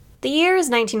The year is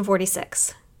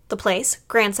 1946. The place,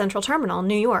 Grand Central Terminal,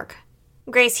 New York.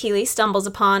 Grace Healy stumbles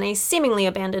upon a seemingly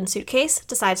abandoned suitcase,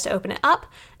 decides to open it up,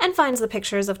 and finds the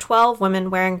pictures of 12 women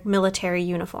wearing military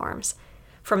uniforms.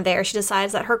 From there, she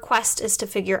decides that her quest is to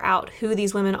figure out who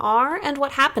these women are and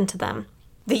what happened to them.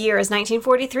 The year is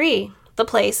 1943. The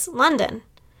place, London.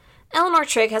 Eleanor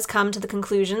Trigg has come to the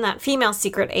conclusion that female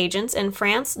secret agents in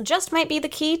France just might be the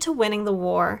key to winning the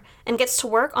war, and gets to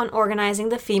work on organizing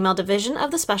the female division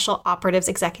of the Special Operatives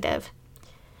Executive.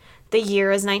 The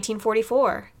year is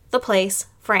 1944. The place,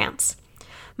 France.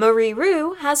 Marie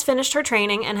Roux has finished her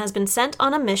training and has been sent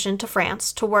on a mission to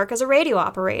France to work as a radio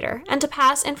operator and to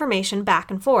pass information back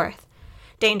and forth.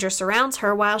 Danger surrounds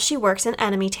her while she works in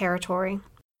enemy territory.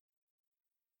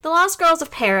 The Lost Girls of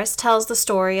Paris tells the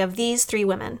story of these 3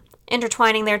 women,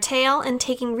 intertwining their tale and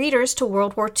taking readers to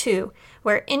World War II,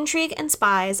 where intrigue and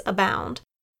spies abound.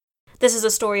 This is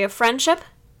a story of friendship,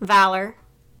 valor,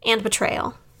 and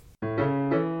betrayal.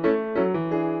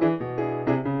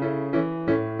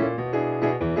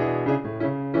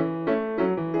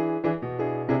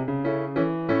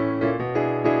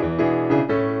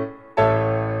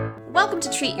 Welcome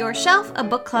to Treat Your Shelf, a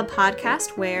book club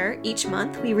podcast where each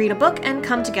month we read a book and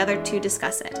come together to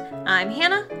discuss it. I'm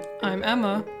Hannah. I'm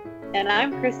Emma. And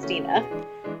I'm Christina.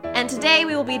 And today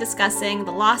we will be discussing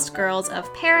The Lost Girls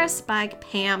of Paris by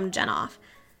Pam Jenoff.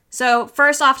 So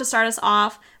first off, to start us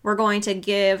off, we're going to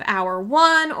give our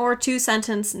 1 or 2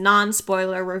 sentence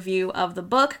non-spoiler review of the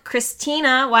book.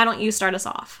 Christina, why don't you start us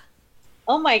off?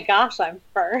 Oh my gosh, I'm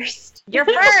first. You're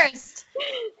first!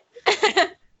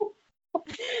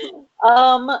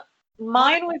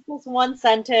 Mine was just 1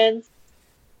 sentence.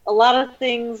 A lot of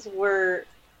things were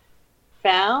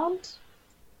found,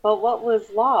 but what was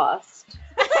lost?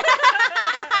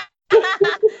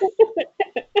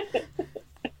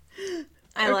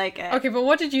 I like it. Okay, but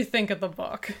what did you think of the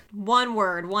book? 1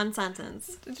 word, 1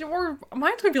 sentence. Or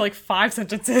mine's gonna be like 5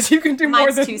 sentences. You can do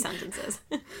Mine's more than 2 sentences.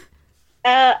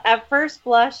 At first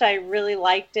blush, I really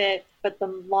liked it, but the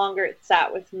longer it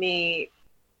sat with me,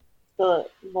 the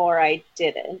more I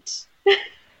didn't.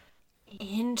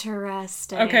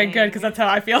 Interesting. Okay, good, because that's how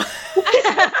I feel.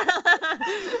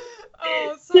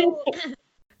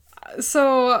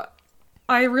 So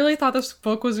I really thought this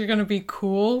book was going to be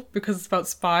cool because it's about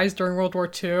spies during World War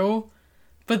II,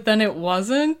 but then it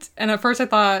wasn't. And at first I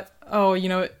thought, oh,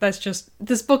 that's just,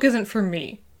 this book isn't for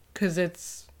me because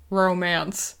it's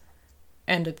romance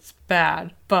and it's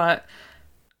bad. But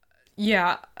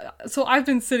yeah, so I've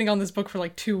been sitting on this book for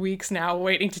like 2 weeks now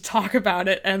waiting to talk about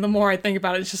it, and the more I think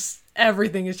about it, it's just,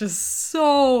 everything is just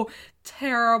so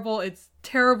terrible. It's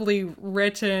terribly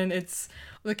written.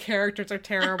 The characters are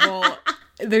terrible.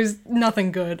 There's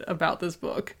nothing good about this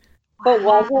book. But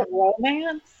was it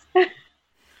romance?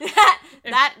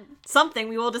 That's something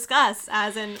we will discuss,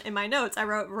 as in my notes, I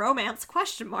wrote romance ?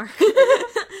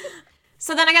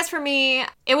 So then I guess for me,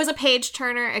 it was a page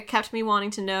turner. It kept me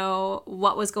wanting to know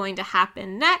what was going to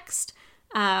happen next.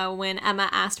 When Emma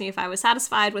asked me if I was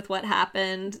satisfied with what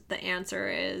happened, the answer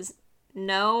is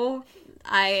no.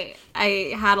 I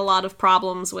had a lot of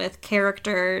problems with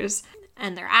characters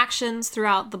and their actions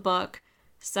throughout the book.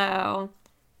 So,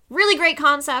 really great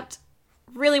concept.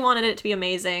 Really wanted it to be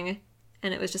amazing.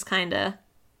 And it was just kind of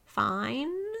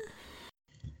fine.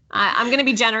 I'm going to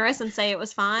be generous and say it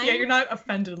was fine. Yeah, you're not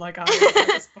offended like I am by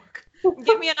this book.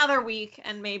 Give me another week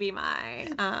and maybe my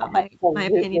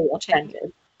opinion will change.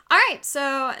 All right,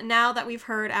 so now that we've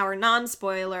heard our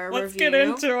non-spoiler review... Let's get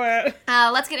into it.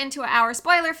 Let's get into our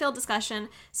spoiler-filled discussion.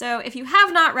 So if you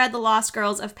have not read The Lost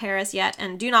Girls of Paris yet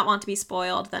and do not want to be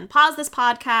spoiled, then pause this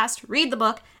podcast, read the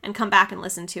book, and come back and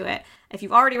listen to it. If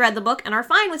you've already read the book and are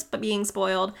fine with being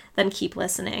spoiled, then keep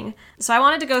listening. So I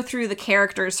wanted to go through the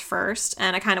characters first,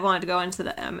 and I kind of wanted to go into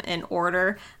them in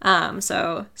order.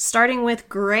 So starting with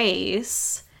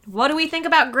Grace... What do we think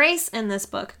about Grace in this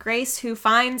book? Grace, who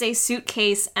finds a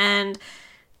suitcase and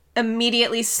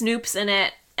immediately snoops in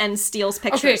it and steals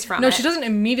pictures from it. No, she doesn't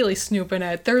immediately snoop in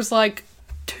it. There's like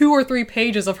 2 or 3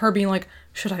 pages of her being like,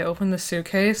 should I open the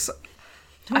suitcase?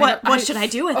 What should I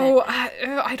do with it?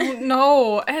 I don't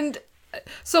know. And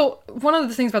so one of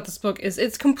the things about this book is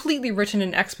it's completely written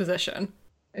in exposition.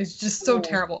 It's just so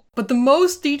terrible. But the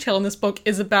most detail in this book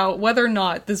is about whether or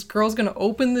not this girl's going to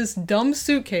open this dumb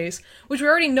suitcase, which we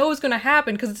already know is going to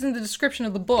happen because it's in the description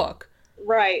of the book.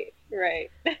 Right.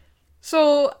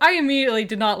 So I immediately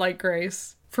did not like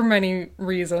Grace for many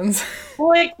reasons.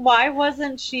 Like, why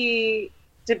wasn't she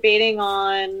debating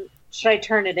on, should I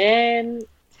turn it in?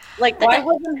 Like, why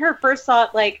wasn't her first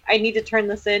thought, like, I need to turn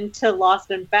this in to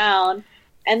Lost and Found,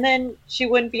 and then she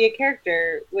wouldn't be a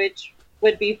character, which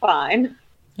would be fine.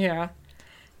 Yeah.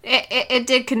 It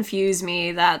did confuse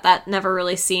me that never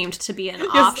really seemed to be an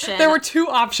option. There were two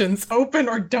options, open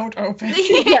or don't open.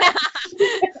 Yeah.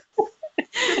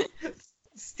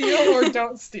 Steal or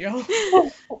don't steal.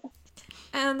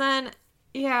 And then,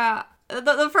 yeah,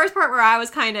 the first part where I was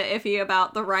kind of iffy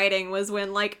about the writing was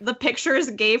when, like, the pictures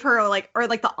gave her, like, or,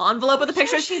 like, the envelope with the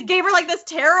pictures, she gave her, like, this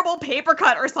terrible paper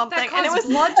cut or something. That and it was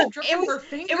blood to drip from her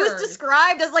fingers. It was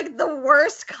described as, like, the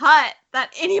worst cut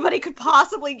that anybody could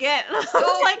possibly get. And I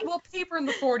was like, well, paper in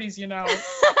the 40s, you know.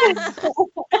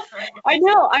 I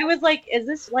know. I was like, is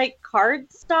this like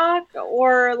cardstock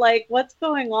or like what's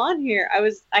going on here?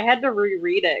 I had to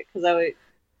reread it because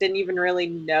didn't even really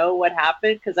know what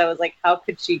happened because I was like, how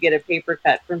could she get a paper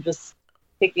cut from just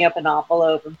picking up an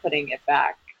envelope and putting it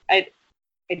back? I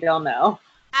don't know.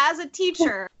 As a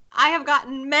teacher, I have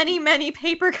gotten many, many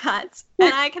paper cuts,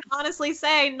 and I can honestly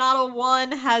say not a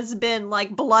one has been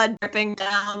like blood dripping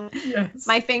down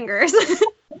my fingers.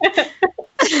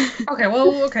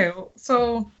 Okay.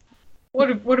 So, what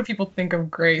do people think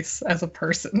of Grace as a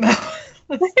person now?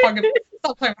 Let's talk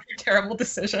about her terrible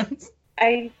decisions.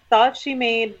 I thought she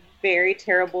made very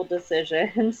terrible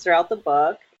decisions throughout the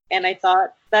book, and I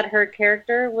thought that her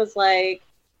character was like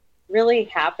really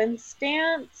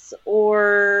happenstance,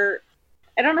 or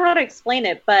I don't know how to explain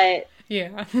it, but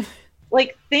yeah.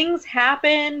 Like things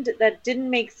happened that didn't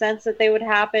make sense that they would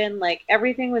happen. Like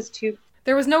everything was too.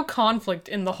 There was no conflict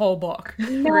in the whole book.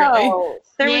 No, really.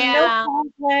 There was no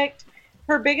conflict.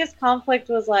 Her biggest conflict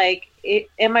was like,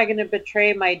 am I going to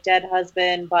betray my dead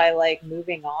husband by like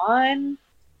moving on?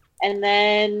 And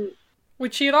then,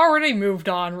 which she had already moved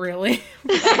on, really.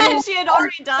 She had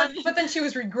already done. But then she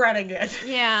was regretting it.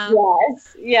 Yeah.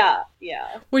 Yes.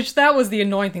 Yeah. Which that was the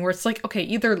annoying thing, where it's like, okay,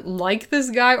 either like this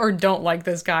guy or don't like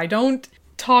this guy. Don't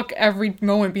talk every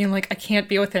moment being like, I can't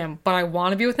be with him, but I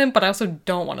want to be with him, but I also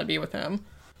don't want to be with him.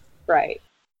 Right.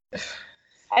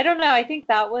 I don't know. I think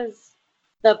that was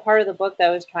the part of the book that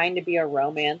was trying to be a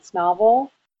romance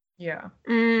novel. Yeah.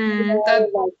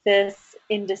 Like this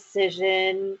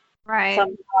indecision. Right.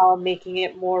 Somehow making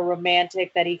it more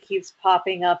romantic that he keeps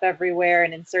popping up everywhere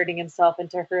and inserting himself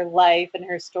into her life and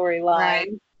her storyline. Right.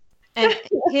 And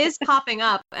his popping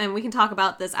up, and we can talk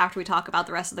about this after we talk about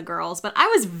the rest of the girls, but I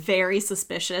was very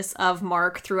suspicious of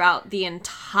Mark throughout the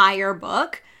entire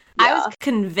book. Yeah. I was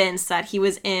convinced that he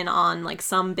was in on like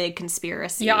some big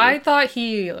conspiracy. Yeah, I thought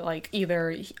he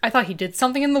did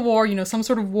something in the war, you know, some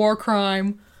sort of war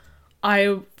crime.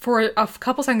 For a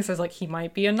couple seconds I was like, he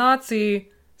might be a Nazi.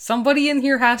 Somebody in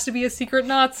here has to be a secret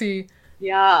Nazi.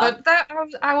 Yeah.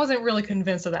 But I wasn't really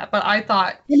convinced of that. But I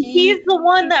thought he's the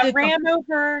one that ran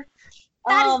over.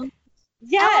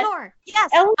 Yes. Eleanor.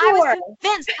 Yes. Eleanor.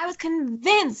 I was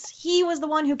convinced he was the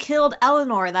one who killed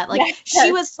Eleanor. That like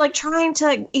she was like trying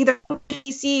to either go to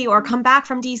DC or come back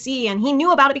from DC, and he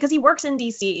knew about it because he works in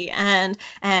DC,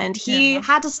 and he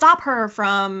had to stop her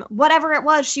from whatever it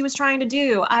was she was trying to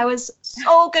do. I was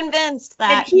so convinced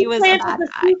that he was a bad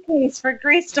guy. Suitcase for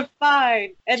Grace to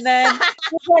find, and then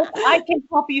he's like, I can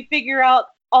help you figure out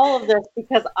all of this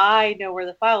because I know where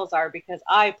the files are because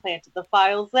I planted the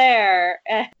files there.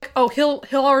 Oh, he'll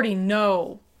already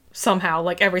know somehow,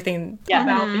 like everything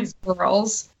about these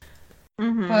girls.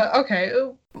 Mm-hmm. But okay,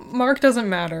 Mark doesn't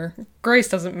matter. Grace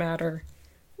doesn't matter.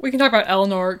 We can talk about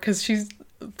Eleanor because she's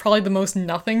probably the most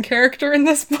nothing character in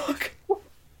this book.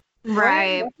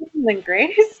 Right. Than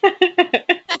Grace.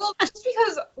 Well, just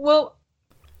because,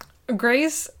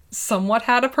 Grace somewhat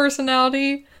had a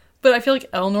personality. But I feel like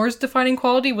Eleanor's defining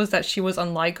quality was that she was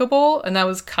unlikable, and that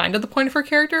was kind of the point of her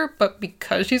character, but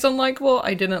because she's unlikable,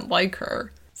 I didn't like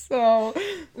her. So...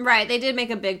 Right, they did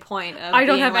make a big point of I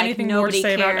don't have anything more to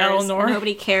say about Eleanor.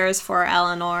 Nobody cares for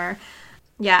Eleanor.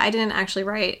 Yeah, I didn't actually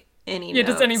write any notes.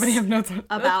 Does anybody have notes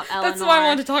about Eleanor? That's why I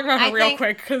wanted to talk about her real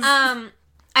quick, because...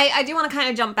 I do want to kind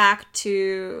of jump back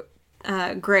to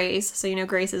Grace. So, you know,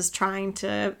 Grace is trying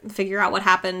to figure out what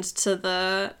happened to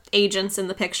the agents in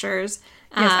the pictures.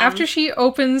 Yes, after she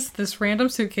opens this random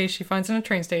suitcase she finds in a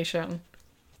train station,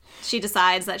 she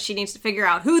decides that she needs to figure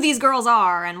out who these girls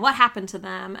are and what happened to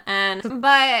them.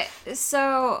 But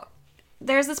so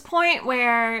there's this point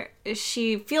where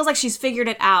she feels like she's figured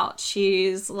it out.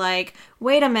 She's like,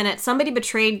 wait a minute, somebody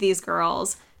betrayed these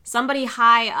girls. Somebody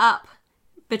high up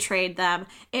betrayed them.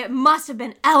 It must have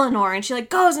been Eleanor. And she like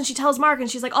goes and she tells Mark,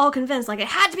 and she's like all convinced, like it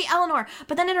had to be Eleanor.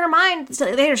 But then in her mind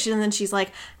later, she's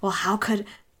like, well, how could...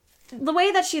 The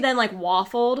way that she then, like,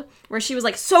 waffled, where she was,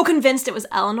 like, so convinced it was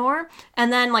Eleanor,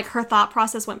 and then, like, her thought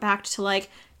process went back to, like,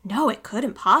 no, it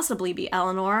couldn't possibly be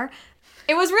Eleanor.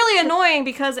 It was really annoying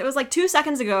because it was like 2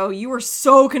 seconds ago, you were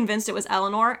so convinced it was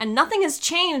Eleanor, and nothing has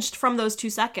changed from those 2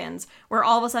 seconds, where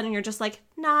all of a sudden you're just like,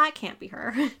 nah, it can't be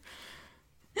her.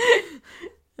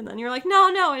 And then you're like,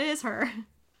 no, it is her.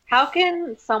 How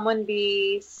can someone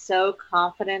be so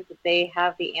confident that they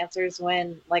have the answers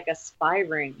when, like, a spy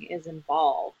ring is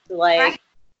involved? Like, Right.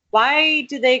 Why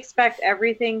do they expect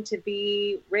everything to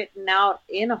be written out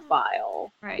in a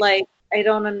file? Right. Like, I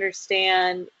don't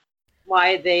understand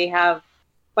why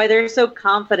they're so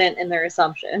confident in their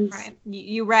assumptions. Right.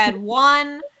 You read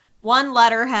one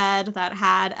letterhead that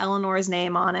had Eleanor's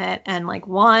name on it, and like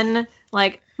one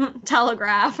like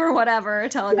telegraph or whatever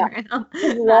telegram.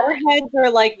 His letterheads are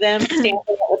like them stamping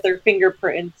it with their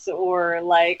fingerprints, or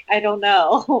like, I don't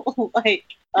know. Like,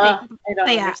 I don't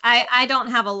But yeah, understand. I don't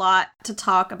have a lot to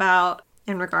talk about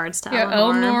in regards to Yeah, Eleanor.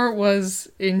 Eleanor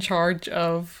was in charge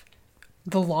of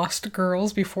the Lost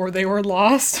Girls before they were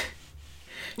lost.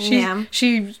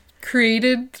 She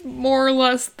created more or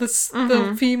less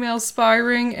the female spy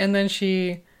ring, and then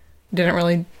she didn't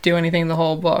really do anything the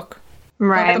whole book.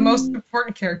 Right. Not the most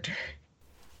important character.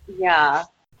 Yeah.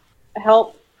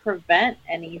 Help prevent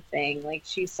anything. Like,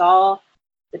 she saw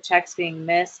the checks being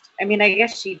missed. I mean, I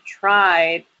guess she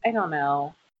tried. I don't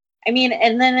know. I mean,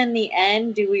 and then in the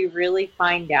end, do we really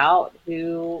find out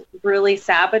who really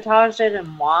sabotaged it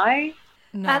and why?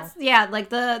 No. That's like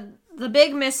the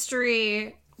big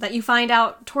mystery that you find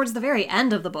out towards the very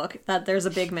end of the book, that there's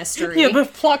a big mystery. Yeah, the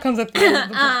plot comes at the end of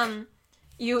the book.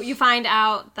 You find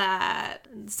out that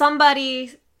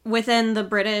somebody within the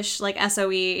British like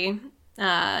SOE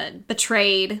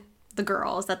betrayed the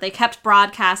girls, that they kept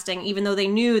broadcasting even though they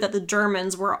knew that the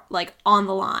Germans were like on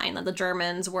the line, that the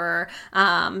Germans were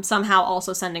somehow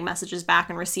also sending messages back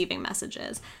and receiving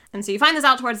messages. And so you find this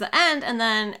out towards the end, and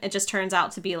then it just turns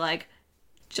out to be like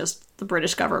just the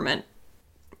British government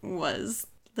was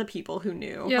the people who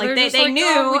knew. Yeah, like they knew.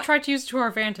 "Oh, we tried to use it to our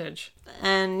advantage."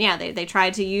 And yeah, they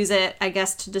tried to use it, I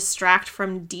guess, to distract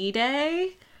from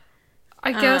D-Day.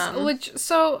 I guess.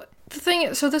 So the thing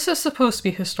is, so this is supposed to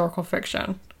be historical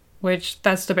fiction, which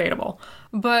that's debatable.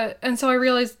 And so I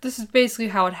realized this is basically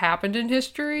how it happened in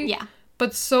history. Yeah.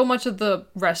 But so much of the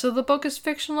rest of the book is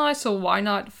fictionalized, so why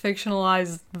not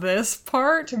fictionalize this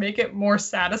part to make it more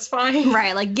satisfying?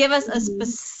 Right, like give us a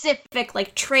specific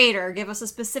like traitor, give us a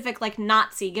specific like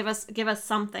Nazi, give us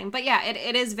something. But yeah,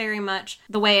 it is very much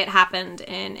the way it happened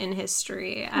in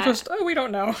history. We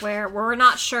don't know. Where we're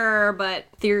not sure, but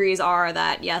theories are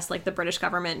that yes, like the British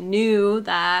government knew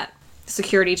that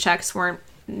security checks weren't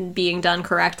being done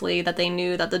correctly, that they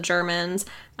knew that the Germans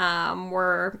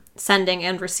were sending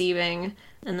and receiving,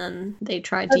 and then they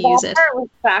tried to use it. That part was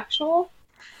factual?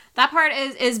 That part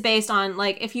is based on,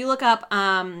 like, if you look up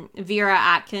Vera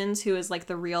Atkins, who is like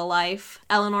the real life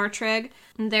Eleanor Trigg,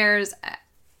 there's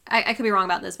I could be wrong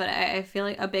about this, but I feel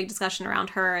like a big discussion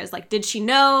around her is like, did she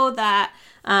know that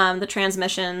the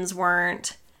transmissions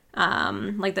weren't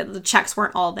like the checks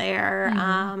weren't all there,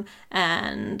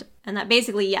 and that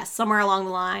basically, yes, somewhere along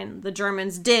the line the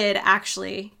Germans did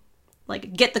actually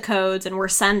like get the codes and were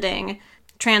sending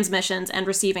transmissions and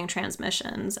receiving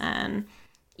transmissions, and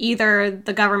either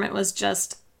the government was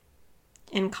just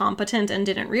incompetent and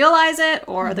didn't realize it,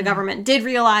 or the government did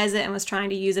realize it and was trying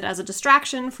to use it as a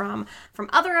distraction from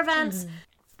other events.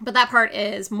 But that part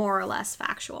is more or less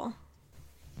factual.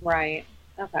 Right.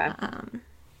 Okay.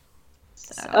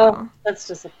 So Oh, that's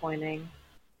disappointing.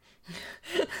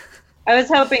 I was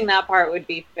hoping that part would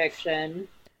be fiction.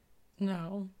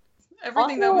 No.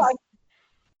 Everything Also, that was...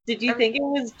 Did you think it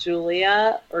was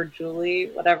Julia or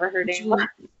Julie, whatever her name was?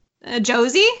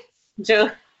 Josie?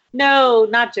 No,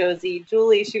 not Josie.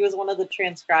 Julie. She was one of the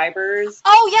transcribers.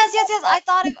 Oh yes.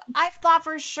 I thought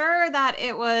for sure that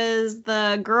it was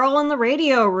the girl in the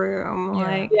radio room. Yeah.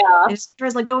 Like, Yeah. she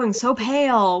was like going so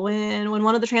pale when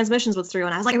one of the transmissions was through,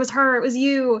 and I was like, it was her. It was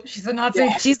you. She's a Nazi.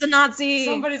 Yeah. She's the Nazi.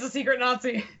 Somebody's a secret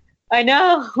Nazi. I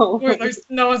know.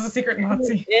 No one's a secret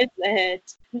Nazi. It's a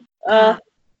hit.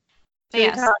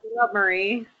 Yes. Talk about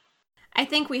Marie. I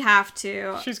think we have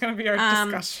to. She's gonna be our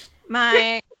discussion.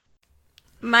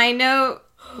 My note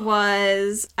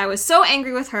was, I was so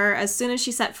angry with her as soon as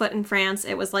she set foot in France.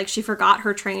 It was like she forgot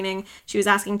her training. She was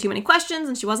asking too many questions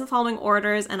and she wasn't following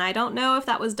orders, and I don't know if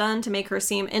that was done to make her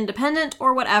seem independent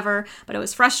or whatever, but it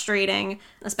was frustrating,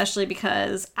 especially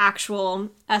because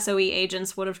actual SOE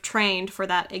agents would have trained for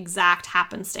that exact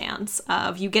happenstance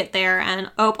of you get there and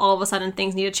all of a sudden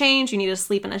things need to change, you need to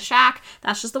sleep in a shack.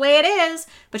 That's just the way it is.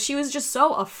 But she was just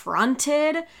so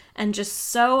affronted and just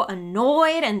so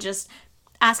annoyed and just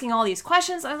asking all these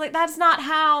questions. I was like, that's not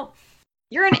how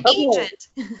you're an agent.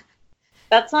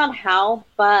 That's not how,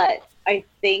 but I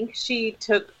think she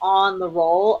took on the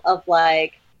role of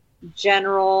like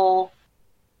general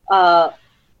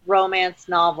romance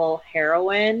novel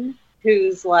heroine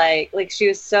who's like she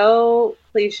was so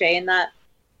cliche in that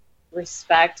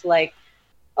respect, like,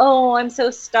 oh, I'm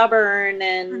so stubborn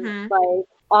and like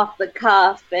off the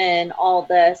cuff and all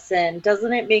this, and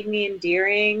doesn't it make me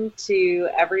endearing to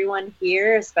everyone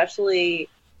here, especially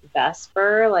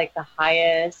Vesper, like the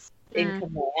highest in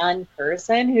command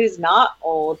person who's not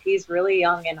old, he's really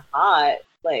young and hot,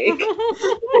 like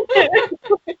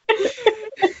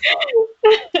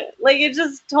like it's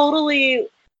just totally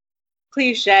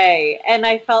cliche. And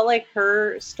I felt like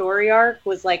her story arc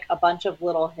was like a bunch of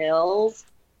little hills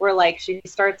where like she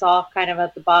starts off kind of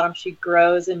at the bottom, she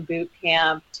grows in boot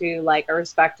camp to like a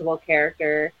respectable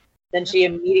character, then she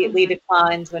immediately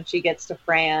declines when she gets to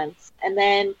France, and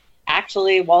then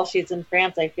actually while she's in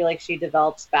France I feel like she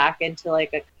develops back into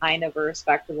like a kind of a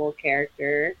respectable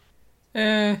character.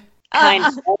 Kind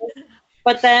of.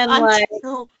 But then like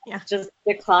just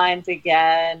declines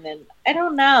again, and I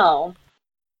don't know.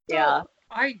 Yeah.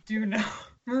 I do know.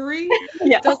 Marie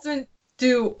doesn't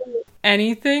do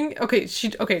anything.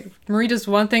 Okay, Marie does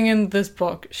one thing in this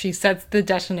book. She sets the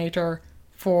detonator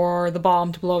for the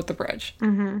bomb to blow up the bridge.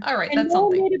 Mm-hmm. All right, and that's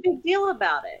something. made a big deal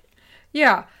about it.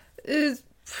 Yeah. We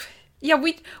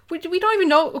don't even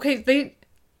know. Okay, they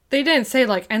didn't say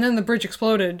like, and then the bridge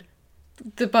exploded.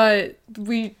 But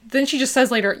then she just says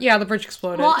later, yeah, the bridge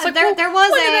exploded. Well, like, there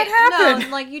was when did that happen? No,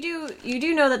 like you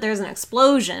do know that there's an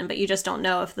explosion, but you just don't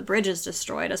know if the bridge is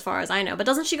destroyed, as far as I know. But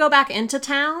doesn't she go back into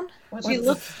town? She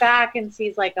looks back and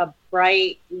sees like a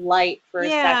bright light for a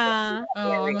second.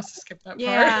 Oh, I must have skipped that part.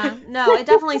 Yeah, no, it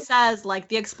definitely says like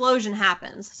the explosion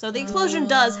happens. So the explosion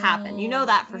does happen. You know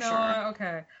that for sure.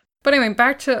 Okay. But anyway,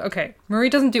 back to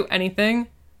Marie doesn't do anything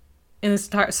in this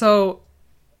entire. So,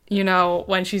 you know,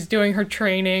 when she's doing her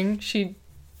training, she's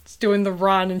doing the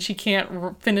run and she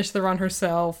can't finish the run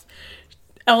herself.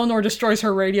 Eleanor destroys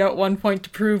her radio at one point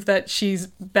to prove that she's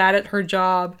bad at her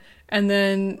job. And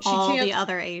then all the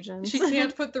other agents. She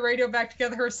can't put the radio back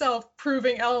together herself,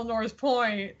 proving Eleanor's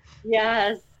point.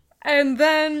 Yes. And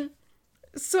then,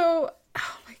 oh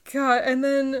my god, and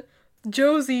then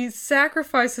Josie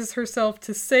sacrifices herself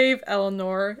to save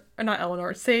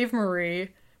save Marie.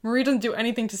 Marie doesn't do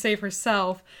anything to save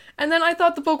herself. And then I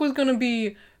thought the book was going to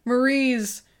be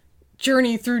Marie's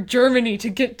journey through Germany to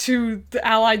get to the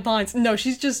Allied lines. No,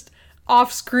 she's just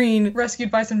off-screen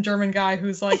rescued by some German guy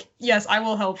who's like, yes, I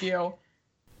will help you.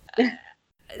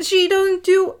 She doesn't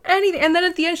do anything. And then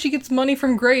at the end, she gets money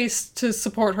from Grace to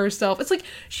support herself. It's like,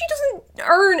 she doesn't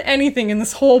earn anything in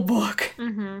this whole book.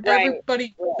 Mm-hmm.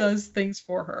 Everybody does things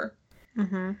for her.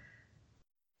 Mm-hmm.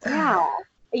 Yeah.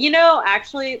 You know,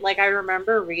 actually, like, I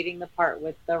remember reading the part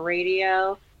with the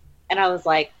radio, and I was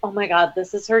like, oh my god,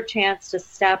 this is her chance to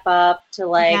step up, to,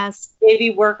 like, maybe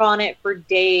work on it for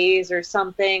days or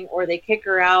something, or they kick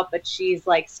her out, but she's,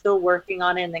 like, still working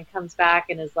on it, and then comes back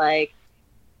and is like,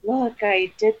 look,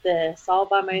 I did this all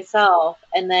by myself.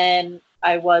 And then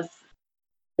I was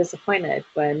disappointed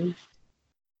when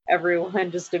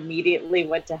everyone just immediately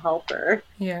went to help her.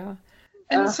 Yeah.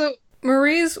 And so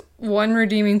Marie's one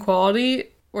redeeming quality,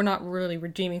 or not really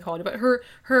redeeming quality, but her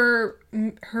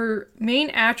main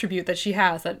attribute that she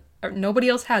has that nobody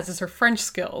else has is her French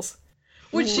skills,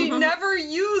 which she never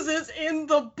uses in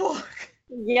the book.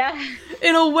 Yeah.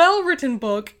 In a well-written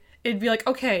book, it'd be like,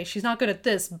 okay, she's not good at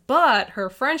this, but her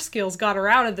French skills got her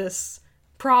out of this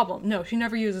problem. No, she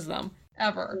never uses them.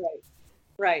 Ever.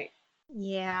 Right.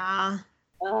 Yeah.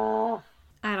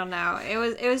 I don't know.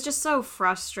 It was just so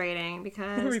frustrating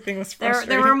because everything was frustrating.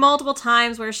 There were multiple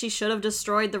times where she should have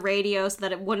destroyed the radio so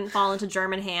that it wouldn't fall into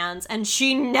German hands, and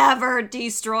she never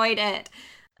destroyed it.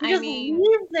 Leaves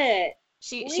it.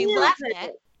 She left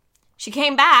it. She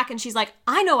came back and she's like,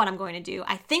 I know what I'm going to do.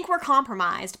 I think we're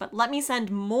compromised, but let me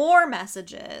send more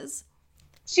messages.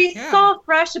 She saw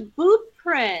fresh boot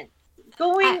prints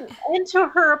going into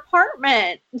her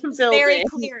apartment building. Very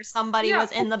clear somebody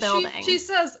was in the building. She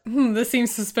says, this seems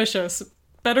suspicious.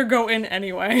 Better go in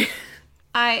anyway.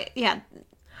 I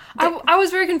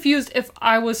was very confused if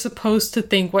I was supposed to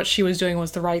think what she was doing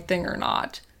was the right thing or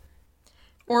not.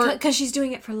 Or because she's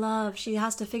doing it for love. She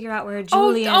has to figure out where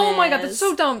Julian is. Oh my god, that's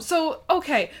so dumb. So,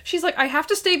 okay, she's like, I have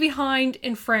to stay behind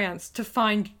in France to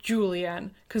find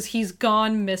Julian because he's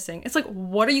gone missing. It's like,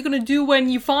 what are you going to do when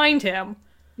you find him?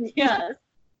 Yes.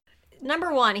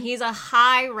 Number one, he's a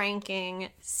high-ranking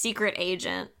secret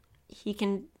agent. He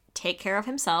can take care of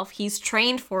himself. He's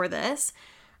trained for this.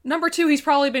 Number two, he's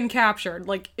probably been captured.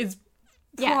 Like, it's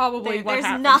probably what there's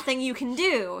happened. Nothing you can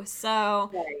do,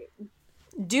 so... Right.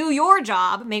 do your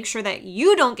job, make sure that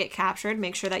you don't get captured,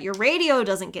 make sure that your radio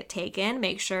doesn't get taken,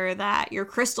 make sure that your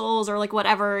crystals or like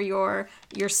whatever, your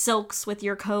silks with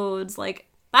your codes, like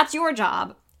that's your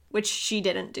job, which she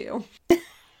didn't do.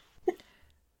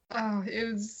 Oh,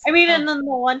 it was. I mean, and then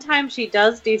the one time she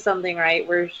does do something right,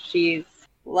 where she's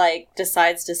like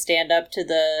decides to stand up to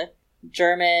the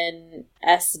German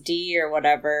SD or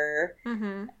whatever,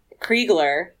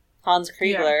 Kriegler, Hans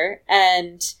Kriegler,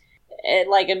 and it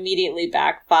like immediately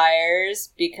backfires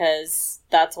because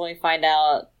that's when we find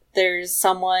out there's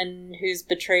someone who's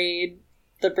betrayed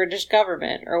the British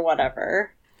government or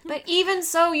whatever. But even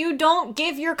so, you don't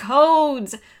give your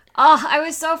codes. Oh, I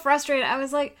was so frustrated. I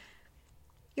was like,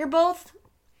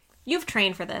 you've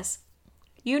trained for this.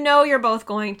 You know you're both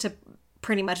going to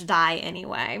pretty much die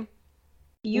anyway.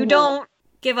 You don't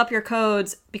give up your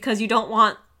codes because you don't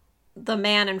want the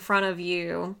man in front of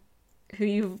you, who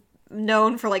you've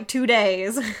known for like 2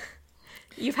 days,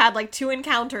 you've had like 2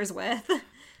 encounters with.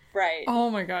 Right. Oh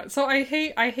my god. So I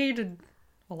hated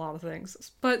a lot of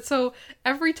things. But so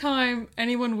every time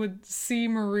anyone would see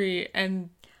Marie and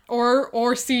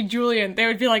or see Julian, they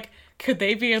would be like, could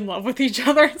they be in love with each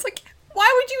other? It's like, why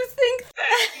would you think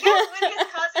that? when his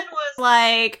cousin was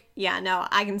Like, yeah, no,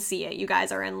 I can see it. You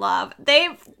guys are in love.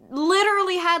 They've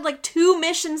literally had like 2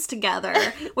 missions together,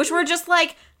 which were just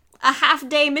like a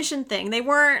half-day mission thing. They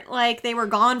weren't like they were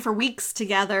gone for weeks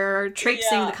together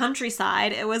traipsing the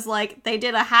countryside. It was like they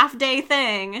did a half-day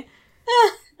thing.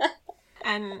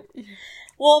 And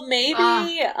well,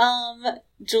 maybe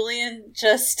Julian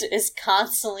just is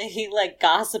constantly like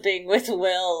gossiping with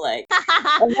Will, like,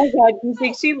 oh my god, do you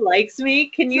think she likes me?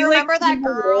 Can you remember like that give me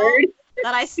a girl word?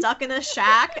 that I stuck in a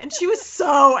shack? And she was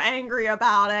so angry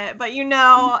about it. But you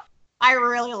know, I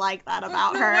really like that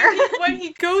about her. When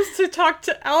he goes to talk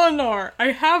to Eleanor,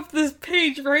 I have this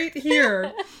page right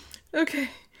here. Okay.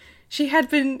 She had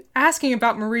been asking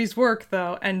about Marie's work,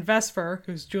 though, and Vesper,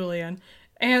 who's Julian,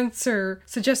 answer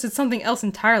suggested something else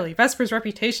entirely. Vesper's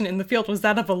reputation in the field was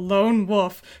that of a lone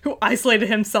wolf who isolated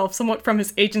himself somewhat from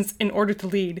his agents in order to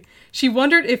lead. She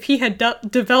wondered if he had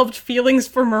developed feelings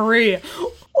for Marie.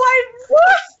 What?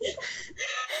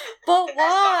 but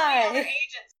why?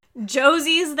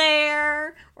 Josie's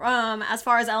there, as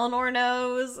far as Eleanor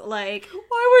knows. Like,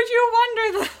 Why would you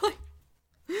wonder that? Like,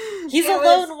 He's a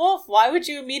lone wolf. Why would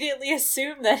you immediately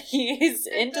assume that he's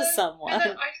into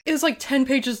someone? it was like 10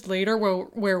 pages later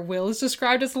where Will is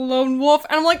described as a lone wolf,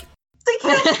 and I'm like, they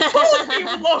can't both be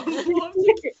lone wolves.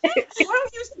 Why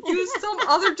don't you use some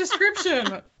other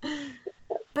description?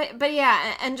 But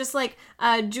yeah, and just like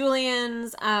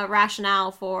Julian's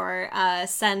rationale for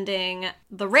sending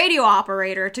the radio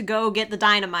operator to go get the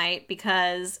dynamite,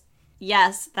 because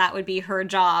yes, that would be her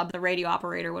job. The radio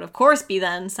operator would of course be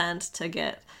then sent to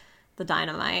get the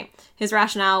dynamite. His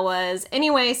rationale was,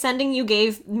 anyway, sending you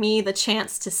gave me the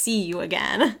chance to see you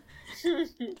again.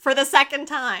 For the second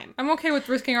time. I'm okay with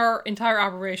risking our entire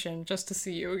operation just to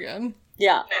see you again.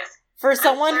 Yeah. For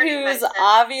someone who's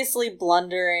obviously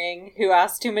blundering, who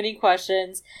asks too many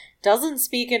questions, doesn't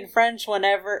speak in French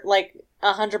whenever, like,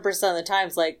 100% of the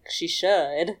times, like she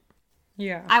should.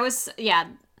 Yeah.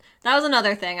 That was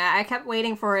another thing. I kept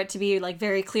waiting for it to be, like,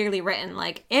 very clearly written,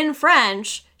 like, in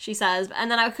French, she says, and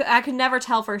then I could never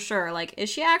tell for sure, like, is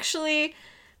she actually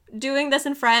doing this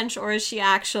in French, or is she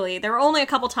actually... There were only a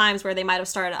couple times where they might have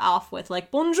started off with,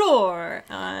 like, bonjour,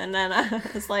 and then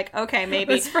it's like, okay,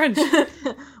 maybe... It's French.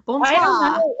 Bonjour. I don't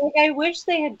know. Like, I wish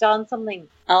they had done something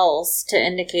else to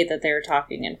indicate that they were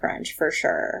talking in French, for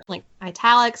sure. Like,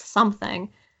 italics, something.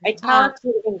 Italics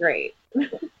would have been great.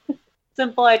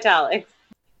 Simple italics.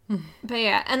 But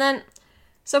yeah, and then,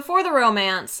 so for the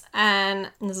romance,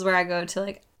 and this is where I go to,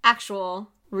 like, actual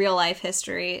real-life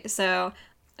history. So,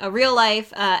 a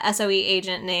real-life SOE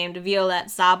agent named Violette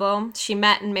Szabo, she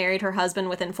met and married her husband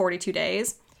within 42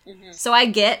 days. Mm-hmm. So I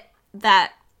get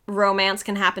that romance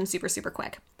can happen super, super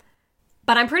quick.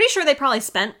 But I'm pretty sure they probably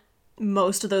spent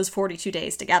most of those 42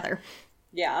 days together.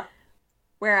 Yeah.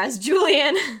 Whereas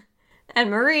Julian and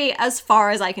Marie, as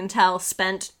far as I can tell,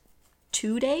 spent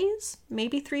 2 days,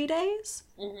 maybe 3 days.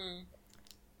 Mm-hmm.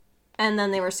 And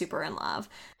then they were super in love.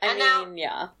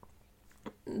 Yeah.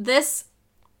 This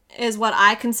is what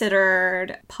I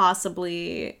considered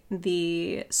possibly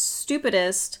the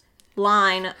stupidest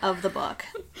line of the book.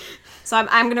 So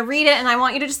I'm going to read it, and I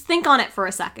want you to just think on it for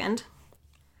a second.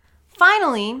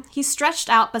 Finally, he stretched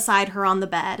out beside her on the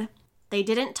bed. They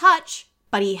didn't touch,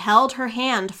 but he held her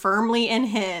hand firmly in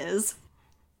his.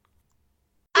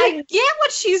 I get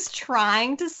what she's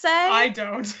trying to say. I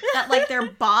don't. That, like,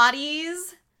 their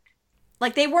bodies,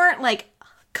 like, they weren't, like,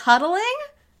 cuddling.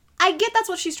 I get that's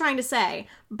what she's trying to say,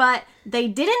 but they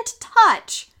didn't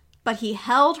touch, but he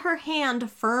held her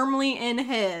hand firmly in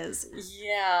his.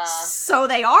 Yeah. So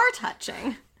they are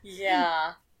touching.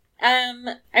 Yeah.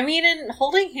 I mean, and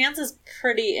holding hands is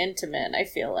pretty intimate, I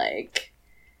feel like.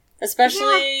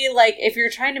 Especially, like, if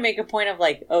you're trying to make a point of,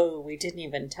 like, oh, we didn't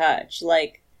even touch.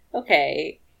 Like,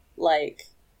 okay, like,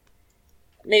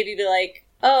 maybe be like,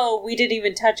 oh, we didn't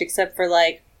even touch except for,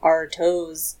 like, our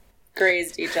toes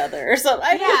grazed each other or something.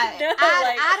 I don't know.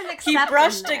 Add an He except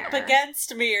brushed in there.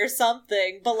 against me or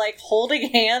something, but, like, holding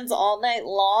hands all night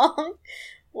long?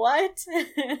 What?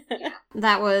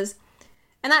 That was...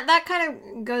 And that kind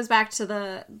of goes back to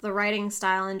the writing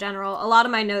style in general. A lot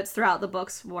of my notes throughout the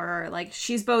books were, like,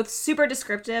 she's both super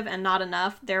descriptive and not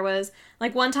enough. There was,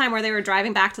 like, one time where they were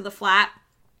driving back to the flat,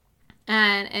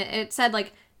 and it said,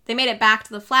 like, they made it back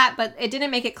to the flat, but it didn't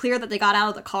make it clear that they got out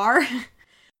of the car.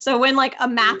 So when, like, a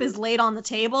map is laid on the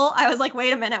table, I was like,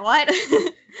 wait a minute, what?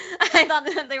 I thought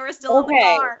that they were still in the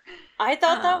car. I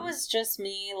thought that was just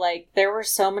me. Like, there were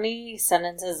so many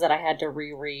sentences that I had to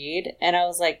reread, and I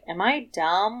was like, am I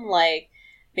dumb? Like,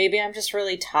 maybe I'm just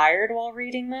really tired while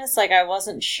reading this? Like, I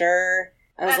wasn't sure.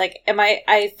 I was like,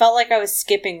 I felt like I was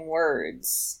skipping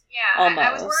words. Yeah,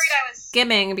 I was worried I was...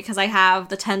 skimming because I have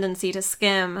the tendency to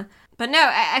skim. But no,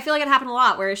 I feel like it happened a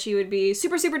lot where she would be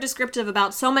super, super descriptive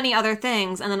about so many other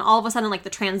things, and then all of a sudden, like, the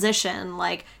transition,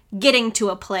 like, getting to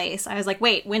a place. I was like,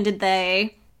 wait, when did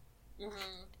they...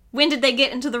 Mm-hmm. When did they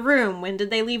get into the room? When did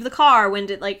they leave the car? When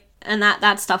did, like... And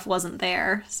that stuff wasn't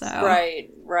there, so...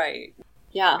 Right.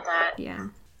 Yeah. Yeah.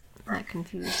 That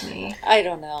confused me. I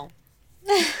don't know.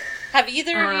 Have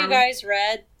either of you guys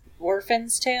read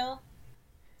Orphan's Tale?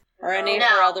 Or any of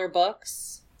her other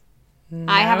books?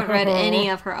 No. I haven't read any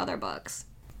of her other books.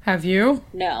 Have you?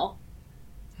 No.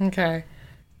 Okay.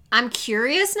 I'm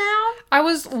curious now. I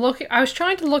was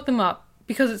trying to look them up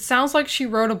because it sounds like she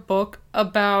wrote a book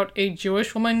about a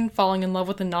Jewish woman falling in love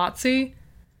with a Nazi.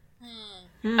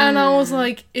 And I was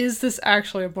like, is this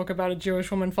actually a book about a Jewish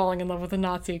woman falling in love with a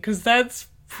Nazi? Because that's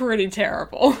pretty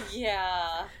terrible.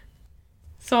 Yeah.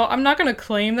 So I'm not going to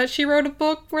claim that she wrote a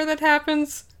book where that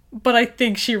happens, but I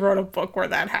think she wrote a book where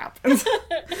that happens.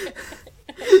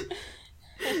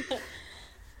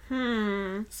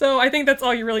 So I think that's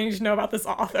all you really need to know about this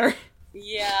author.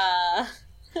 Yeah.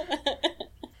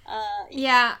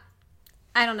 Yeah.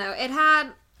 I don't know. It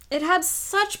had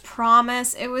such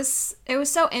promise. It was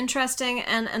so interesting,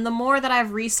 and the more that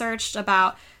I've researched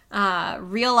about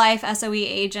real life SOE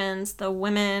agents, the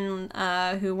women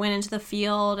who went into the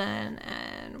field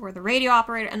and were the radio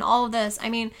operator and all of this, I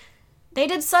mean, they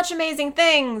did such amazing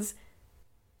things.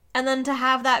 And then to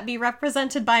have that be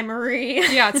represented by Marie.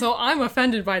 Yeah, so I'm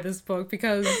offended by this book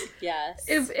because yes.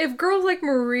 if girls like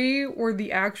Marie were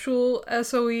the actual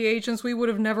SOE agents, we would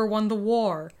have never won the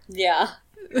war. Yeah.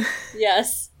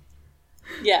 Yes.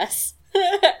 Yes.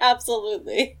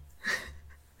 Absolutely.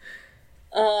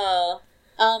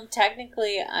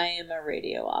 Technically I am a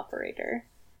radio operator.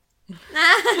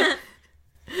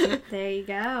 There you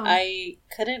go. I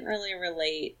couldn't really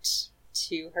relate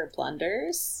to her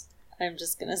blunders. I'm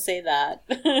just gonna say that.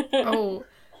 Oh.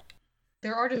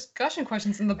 There are discussion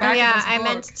questions in the back yeah, of this book. I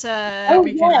meant to... Oh,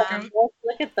 we yeah. can Let's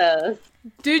look at those.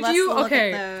 Did Let's you? look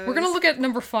Okay, at those. we're gonna look at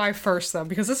number 5 first, though,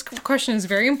 because this question is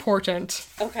very important.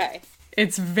 Okay.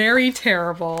 It's very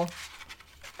terrible,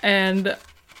 and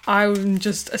I'm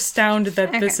just astounded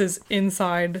that this is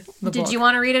inside the book. Did you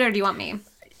want to read it, or do you want me?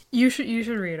 You should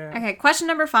read it. Okay, question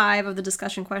number 5 of the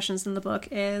discussion questions in the book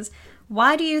is,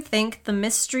 why do you think the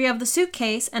mystery of the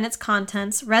suitcase and its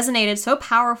contents resonated so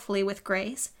powerfully with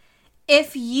Grace?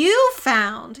 If you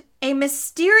found a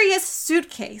mysterious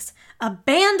suitcase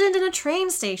abandoned in a train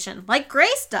station like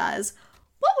Grace does,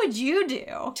 what would you do?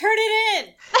 Turn it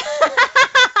in!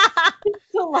 It's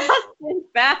the lost and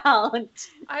found.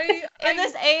 In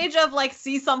this age of, like,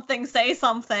 see something, say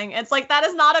something, it's like, that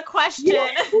is not a question. Yeah.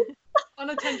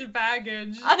 Unattended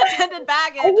baggage. Unattended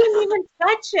baggage. I wouldn't even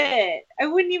touch it. I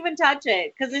wouldn't even touch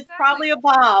it because it's probably a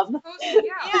bomb.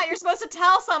 Yeah, you're supposed to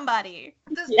tell somebody.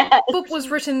 Yes. Book was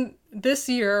written this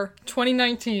year,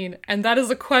 2019, and that is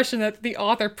a question that the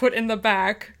author put in the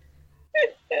back.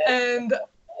 And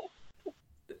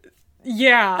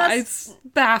yeah, it's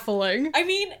baffling. I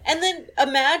mean, and then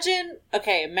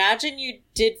imagine you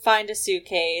did find a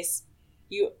suitcase,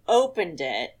 you opened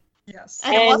it. Yes.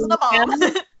 And it wasn't a bomb.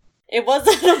 It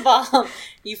wasn't a bomb.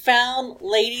 You found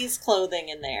ladies' clothing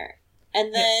in there.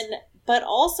 And then, but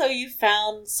also you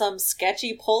found some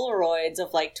sketchy Polaroids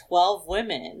of like 12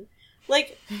 women.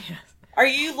 Like, are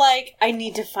you like, I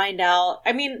need to find out?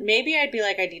 I mean, maybe I'd be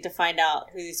like, I need to find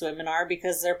out who these women are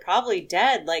because they're probably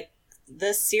dead. Like,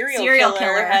 the serial Serial killer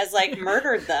killer. has like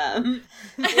murdered them.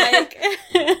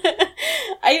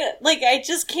 Like, I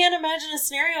just can't imagine a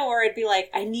scenario where I'd be like,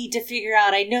 I need to figure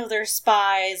out. I know they're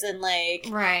spies, and like,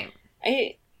 Right.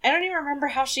 I don't even remember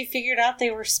how she figured out they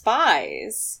were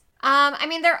spies. I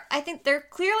mean, I think they're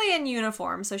clearly in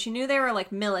uniform, so she knew they were,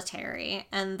 like, military,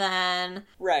 and then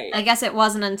Right. I guess it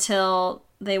wasn't until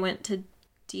they went to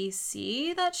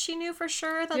DC that she knew for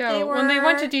sure that they were when they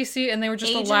went to DC and they were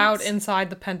just agents. allowed inside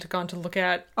the Pentagon to look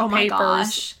at Oh my papers.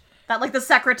 gosh. That, like, the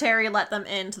secretary let them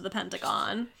into the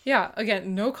Pentagon. Yeah,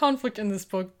 again, no conflict in this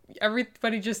book.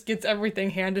 Everybody just gets everything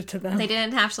handed to them. They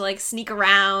didn't have to, like, sneak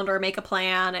around or make a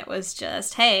plan. It was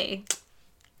just, hey,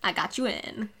 I got you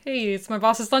in. Hey, it's my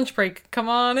boss's lunch break. Come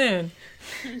on in.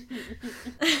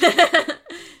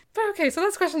 But okay, so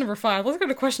that's question number 5. Let's go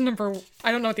to question number...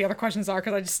 I don't know what the other questions are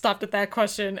because I just stopped at that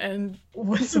question and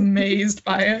was amazed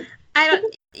by it.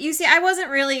 You see, I wasn't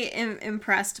really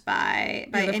impressed by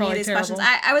they're any of probably these questions.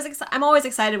 terrible. I'm always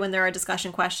excited when there are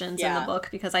discussion questions in the Yeah. book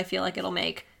because I feel like it'll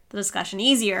make the discussion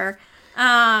easier.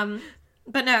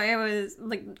 But no, it was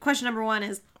like question number 1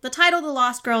 is the title "The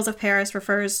Lost Girls of Paris"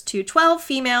 refers to 12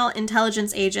 female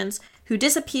intelligence agents who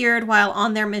disappeared while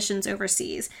on their missions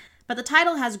overseas. But the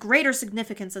title has greater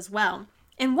significance as well.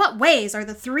 In what ways are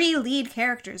the 3 lead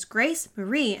characters, Grace,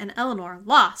 Marie, and Eleanor,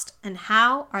 lost, and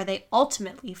how are they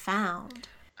ultimately found?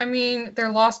 I mean,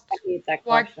 they're lost I hate that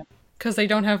Why- question. because they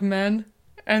don't have men,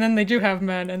 and then they do have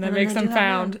men, and that And then makes they them do have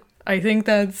found. men. I think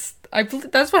that's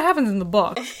what happens in the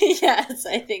book. Yes,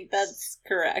 I think that's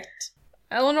correct.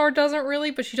 Eleanor doesn't really,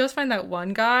 but she does find that one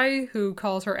guy who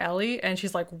calls her Ellie, and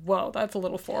she's like, whoa, that's a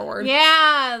little forward.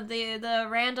 Yeah, the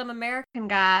random American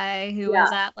guy who was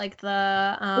at like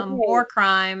the war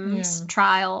crimes Yeah.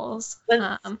 trials.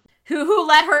 But- Who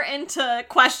let her into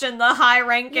question the high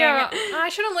ranking. Yeah, I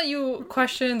shouldn't let you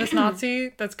question this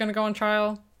Nazi that's gonna go on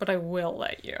trial, but I will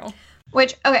let you.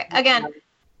 Which, okay, again,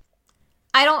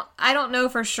 I don't know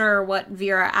for sure what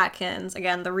Vera Atkins,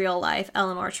 again, the real life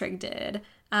Eleanor Trigg did.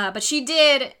 But she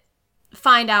did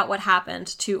find out what happened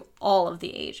to all of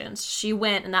the agents. She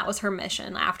went, and that was her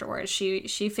mission afterwards.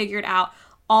 She figured out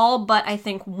all but, I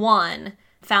think, one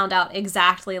found out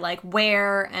exactly, like,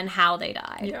 where and how they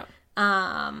died. Yeah.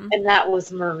 And that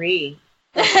was Marie.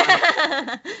 There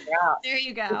Yeah.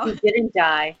 you go. She didn't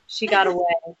die. She got away.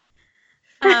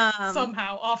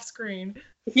 Somehow, off screen.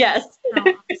 Yes. off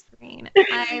screen.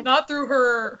 Not through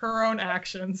her own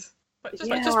actions. But just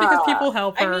Yeah. because people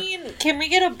help her. I mean, can we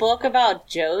get a book about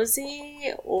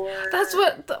Josie? Or That's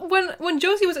what when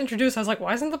Josie was introduced, I was like,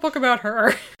 why isn't the book about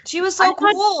her? She was I so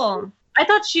thought- cool. I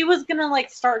thought she was gonna like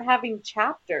start having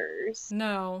chapters.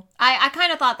 No. I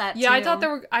kind of thought that Yeah,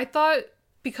 too. I thought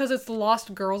because it's the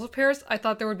Lost Girls of Paris, I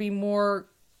thought there would be more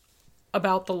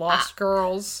about the Lost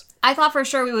Girls. I thought for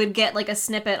sure we would get like a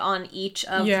snippet on each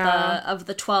of Yeah.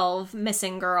 the 12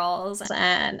 missing girls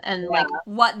and like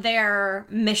what their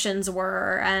missions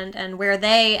were and where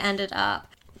they ended up.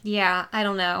 Yeah, I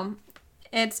don't know.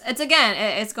 It's again,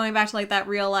 it's going back to like that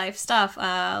real life stuff,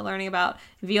 learning about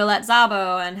Violette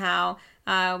Szabo and how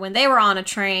when they were on a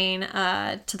train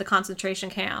to the concentration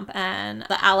camp and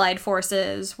the Allied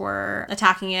forces were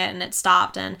attacking it and it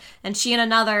stopped and she and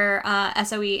another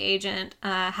SOE agent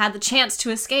had the chance to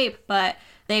escape, but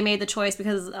they made the choice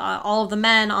because all of the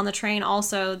men on the train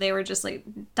also, they were just like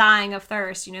dying of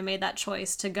thirst, made that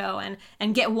choice to go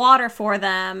and get water for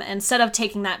them instead of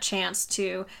taking that chance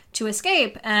to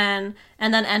escape and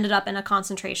then ended up in a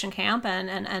concentration camp and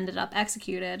ended up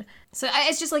executed. So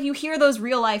it's just like you hear those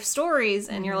real life stories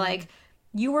and you're like,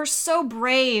 you were so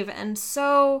brave and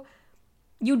so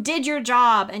you did your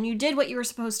job and you did what you were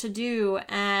supposed to do.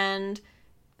 And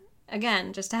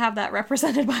again, just to have that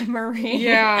represented by Marie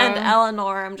and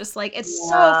Eleanor, I'm just like, it's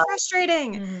so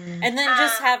frustrating. And then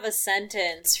just have a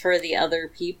sentence for the other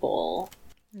people.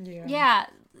 Yeah,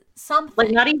 something.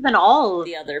 Like not even all.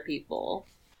 The other people.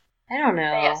 I don't know.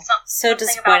 Yeah, So something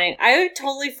disappointing. I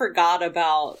totally forgot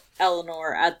about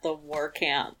Eleanor at the war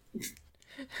camp.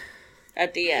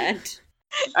 At the end.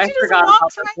 I forgot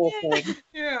about the whole thing.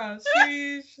 Yeah,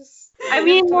 she's just... I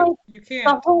mean, like, you the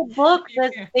can't. whole book You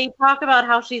that can't. they talk about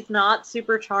how she's not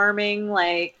super charming,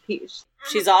 like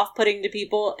She's off-putting to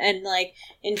people, and, like,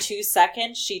 in 2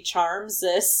 seconds, she charms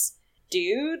this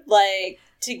dude, like,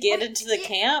 to get into the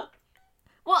camp.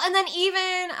 Well, and then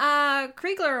even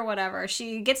Kriegler or whatever,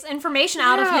 she gets information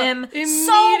out of Yeah, him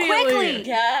so immediately. quickly.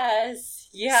 Yes.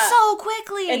 Yeah. So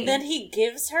quickly. And then he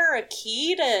gives her a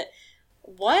key to...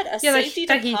 What? A Yeah, that safety he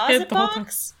hid deposit the whole time.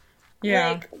 box? Yeah.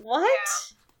 Like, what?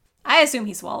 I assume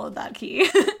he swallowed that key.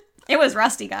 It was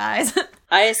rusty, guys.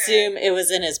 I assume it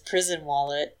was in his prison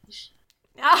wallet.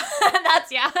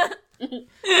 That's, yeah.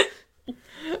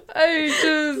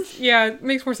 It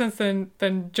makes more sense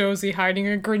than Josie hiding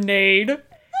a grenade.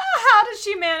 How did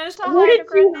she manage to Where hide a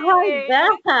did you grenade?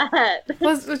 hide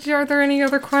that? Are there any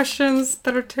other questions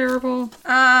that are terrible?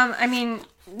 I mean,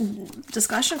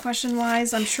 discussion question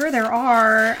wise, I'm sure there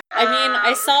are. I mean,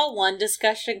 I saw one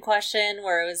discussion question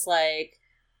where it was like,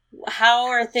 how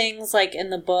are things like in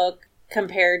the book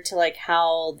compared to like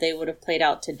how they would have played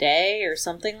out today or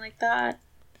something like that?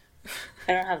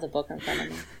 I don't have the book in front of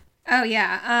me. Oh,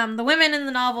 yeah. The women in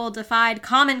the novel defied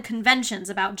common conventions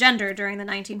about gender during the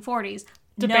 1940s.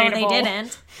 Debatable. No, they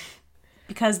didn't.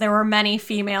 Because there were many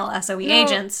female SOE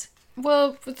agents.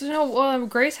 Well,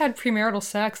 Grace had premarital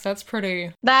sex. That's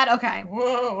pretty... Okay.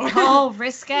 Whoa. Oh,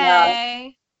 risque. Yeah.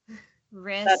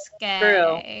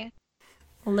 Risque.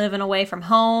 Living away from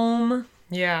home.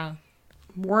 Yeah.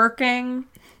 Working.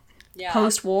 Yeah.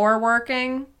 Post-war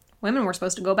working. Women were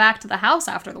supposed to go back to the house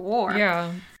after the war.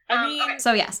 Yeah. I mean,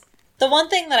 So, yes. the one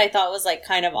thing that I thought was like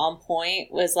kind of on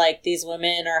point was like these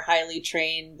women are highly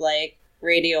trained like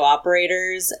radio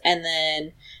operators, and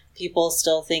then people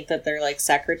still think that they're like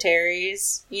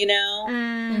secretaries, you know?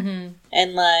 Mm-hmm.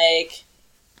 And like,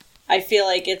 I feel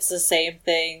like it's the same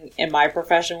thing in my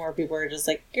profession where people are just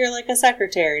like, you're like a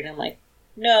secretary. And I'm like,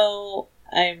 no,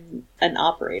 I'm an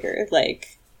operator,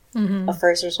 like a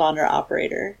first responder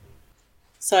operator.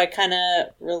 So I kind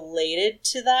of related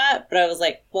to that, but I was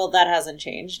like, well, that hasn't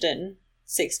changed in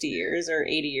 60 years or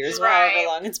 80 years, or however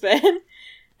long it's been.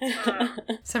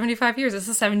 75 years. It's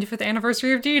the 75th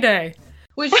anniversary of D-Day.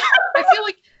 Which, I feel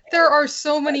like there are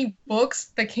so many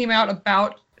books that came out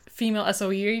about female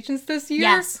SOE agents this year.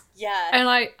 Yes. Yeah. And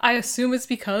I assume it's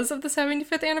because of the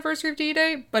 75th anniversary of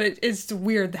D-Day, but it's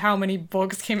weird how many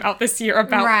books came out this year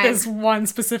about this one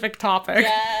specific topic.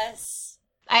 Yes.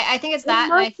 I think it's that. It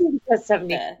must be the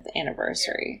 70th. 5th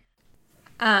anniversary.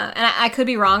 And I could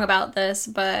be wrong about this,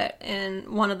 but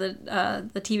in one of the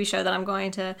TV show that I'm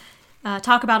going to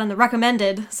talk about in the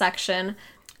recommended section,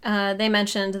 they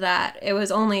mentioned that it was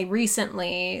only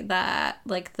recently that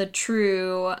like the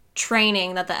true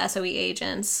training that the SOE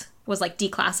agents was like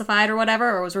declassified or whatever,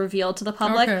 or was revealed to the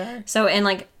public. Okay. So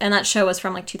and that show was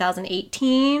from like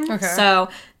 2018. Okay. So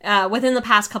within the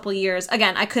past couple years,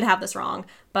 again, I could have this wrong,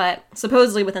 but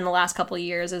supposedly within the last couple of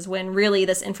years is when really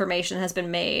this information has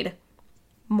been made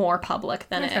more public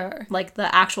than it, like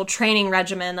the actual training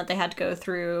regimen that they had to go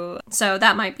through. So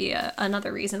that might be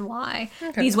another reason why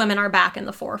these women are back in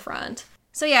the forefront.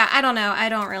 So yeah, I don't know. I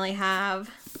don't really have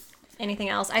anything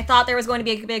else. I thought there was going to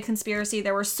be a big conspiracy.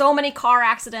 There were so many car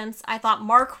accidents. I thought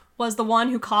Mark was the one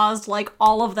who caused like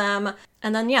all of them.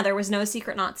 And then yeah, there was no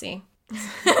secret Nazi.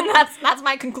 that's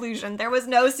my conclusion. There was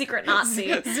no secret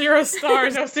Nazi. 0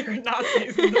 stars, no secret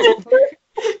Nazis in this book.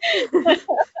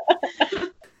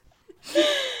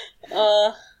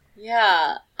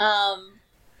 Yeah.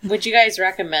 Would you guys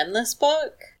recommend this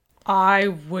book? I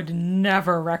would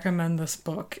never recommend this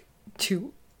book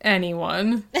to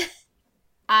anyone.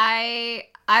 I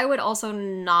would also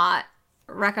not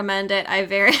recommend it.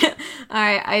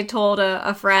 I told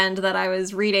a friend that I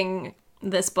was reading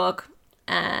this book,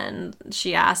 and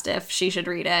she asked if she should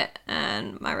read it,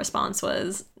 and my response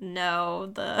was no.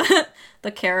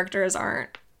 The characters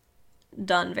aren't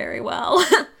done very well.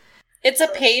 It's a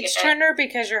page turner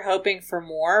because you're hoping for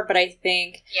more, but I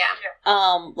think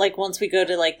like once we go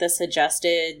to like the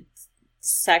suggested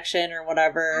section or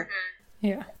whatever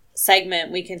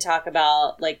segment, we can talk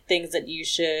about like things that you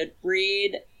should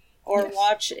read or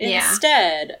watch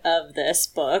instead of this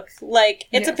book. Like,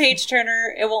 it's a page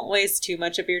turner. It won't waste too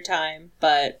much of your time,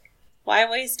 but why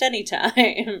waste any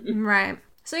time? Right.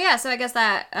 So yeah, so I guess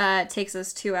that takes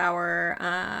us to our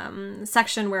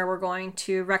section where we're going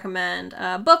to recommend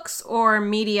books or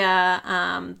media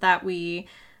that we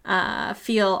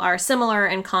feel are similar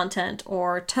in content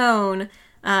or tone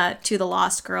to The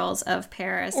Lost Girls of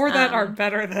Paris. Or that are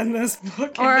better than this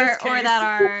book in or this case. or that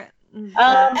are...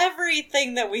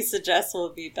 Everything that we suggest will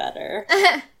be better.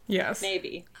 Yes.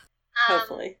 Maybe.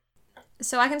 Hopefully.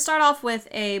 So I can start off with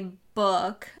a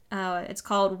book. It's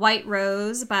called White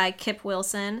Rose by Kip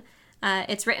Wilson.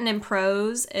 It's written in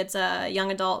prose. It's a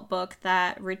young adult book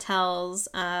that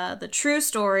retells the true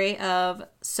story of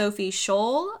Sophie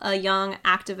Scholl, a young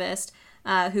activist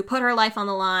who put her life on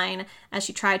the line as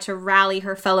she tried to rally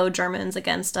her fellow Germans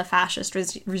against a fascist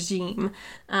regime.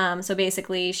 So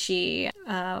basically, she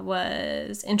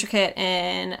was intricate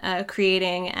in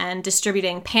creating and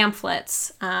distributing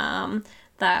pamphlets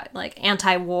that, like,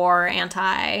 anti-war,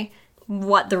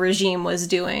 what the regime was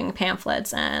doing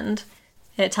pamphlets, and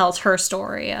it tells her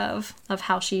story of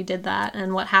how she did that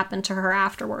and what happened to her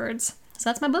afterwards. So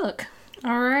that's my book.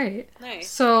 All right. Nice.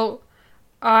 So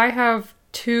I have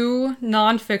 2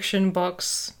 nonfiction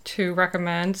books to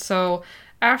recommend. So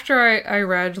after I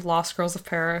read Lost Girls of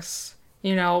Paris,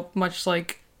 you know, much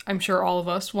like I'm sure all of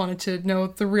us wanted to know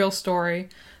the real story.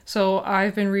 So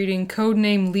I've been reading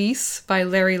Codename Lise by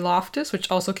Larry Loftus, which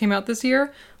also came out this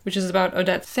year, which is about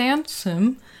Odette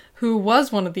Sansom, who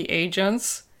was one of the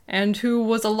agents and who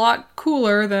was a lot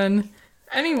cooler than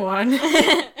anyone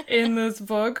in this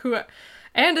book.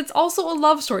 And it's also a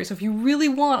love story. So if you really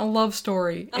want a love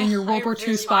story in your World War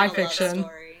II spy fiction,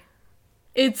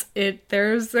 there's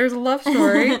a love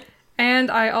story. And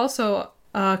I also,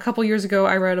 a couple years ago,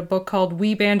 I read a book called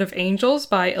We Band of Angels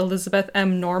by Elizabeth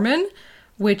M. Norman,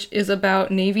 which is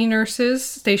about Navy nurses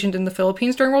stationed in the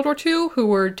Philippines during World War II who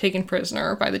were taken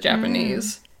prisoner by the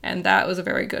Japanese. And that was a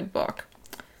very good book.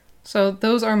 So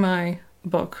those are my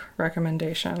book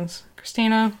recommendations.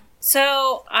 Christina?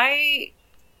 So I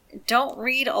don't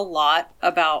read a lot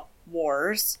about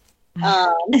wars.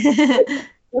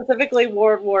 Specifically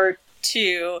World War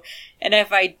II. And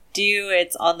if I do,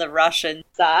 it's on the Russian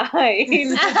side.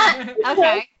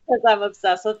 Okay. Because I'm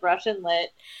obsessed with Russian lit.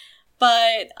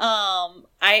 But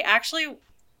I actually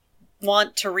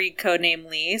want to read Codename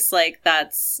Lise. Like,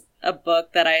 that's a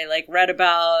book that I read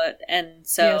about, and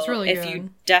so yeah, it's really if good. you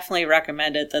definitely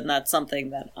recommend it, then that's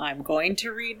something that I'm going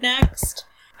to read next.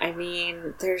 I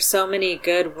mean, there's so many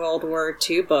good World War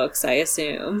II books, I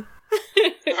assume.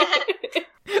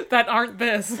 That aren't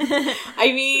this.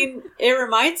 I mean, it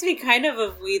reminds me kind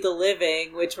of We the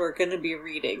Living, which we're going to be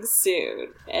reading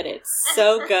soon. And it's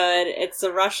so good. It's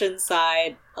the Russian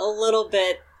side, a little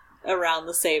bit around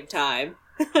the same time.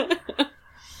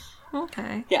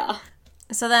 Okay. Yeah.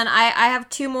 So then I have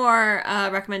 2 more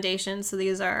recommendations. So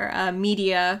these are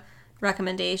media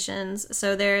recommendations.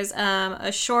 So there's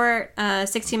a short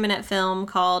 16-minute film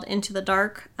called Into the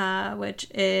Dark, which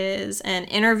is an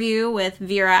interview with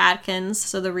Vera Atkins,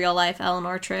 so the real-life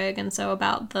Eleanor Trigg, and so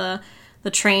about the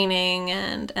training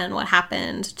and what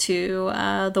happened to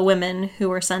the women who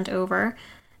were sent over.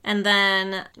 And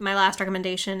then my last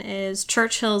recommendation is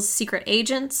Churchill's Secret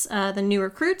Agents, The New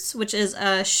Recruits, which is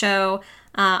a show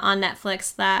on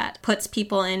Netflix that puts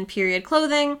people in period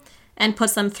clothing and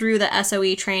puts them through the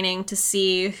SOE training to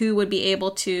see who would be able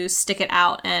to stick it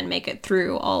out and make it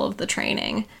through all of the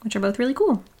training, which are both really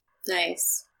cool.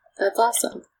 Nice. That's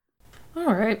awesome.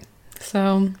 All right.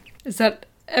 So, is that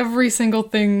every single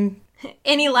thing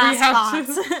Any last we have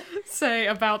thoughts? to say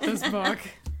about this book?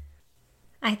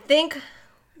 I think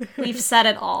we've said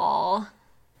it all.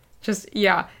 Just,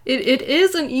 yeah. It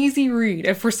is an easy read.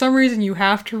 If for some reason you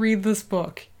have to read this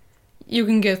book, you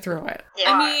can get through it.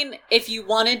 I mean, if you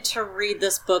wanted to read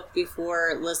this book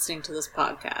before listening to this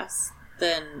podcast,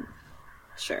 then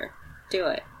sure, do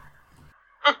it.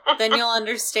 Then you'll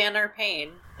understand our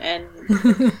pain and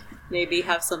maybe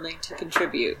have something to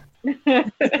contribute.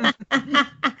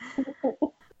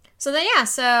 So then, yeah,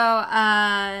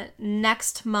 so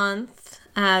next month,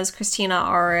 as Christina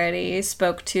already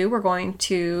spoke to, we're going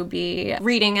to be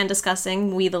reading and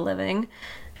discussing We the Living.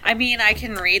 I mean, I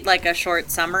can read a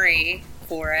short summary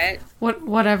for it.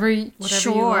 Whatever you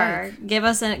like. Give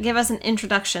us an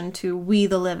introduction to We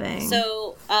the Living.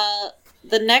 So,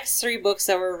 the next 3 books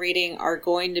that we're reading are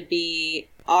going to be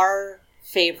our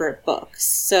favorite books.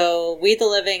 So, We the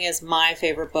Living is my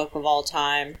favorite book of all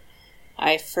time.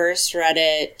 I first read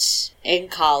it in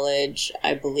college,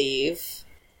 I believe.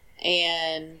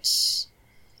 And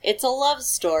it's a love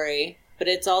story, but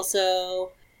it's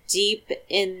also deep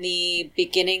in the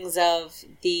beginnings of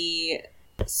the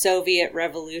Soviet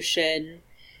Revolution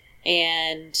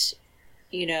and,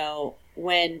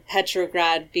 when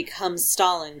Petrograd becomes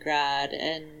Stalingrad.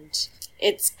 And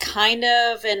it's kind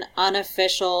of an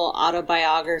unofficial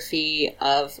autobiography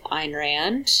of Ayn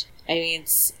Rand. I mean,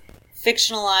 it's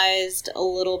fictionalized a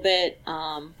little bit,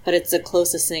 but it's the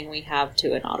closest thing we have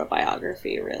to an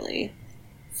autobiography, really,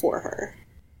 for her.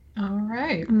 All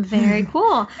right. Very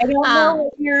cool. I don't know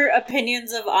What your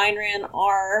opinions of Ayn Rand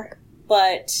are,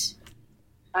 but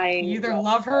I Either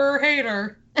love her or hate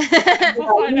her.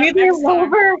 you either love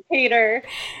her or hate her.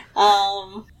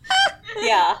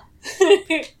 Yeah.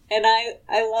 And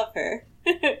I love her.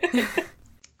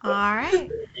 All right.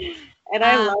 And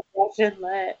I love Russian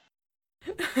lit.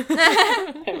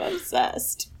 I'm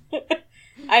obsessed.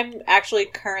 I'm actually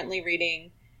currently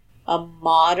reading a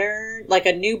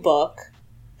new book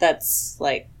that's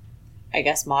I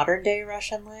guess modern day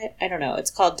Russian lit. I don't know. It's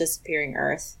called Disappearing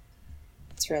Earth.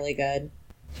 It's really good.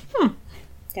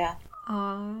 Yeah.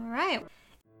 All right.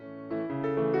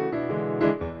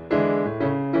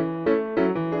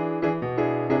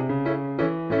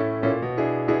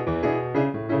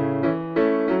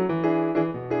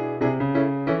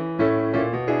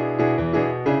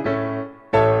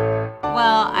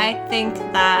 think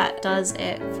that does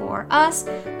it for us.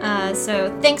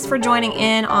 So thanks for joining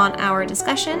in on our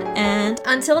discussion, and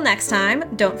until next time,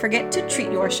 don't forget to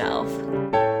treat yourself.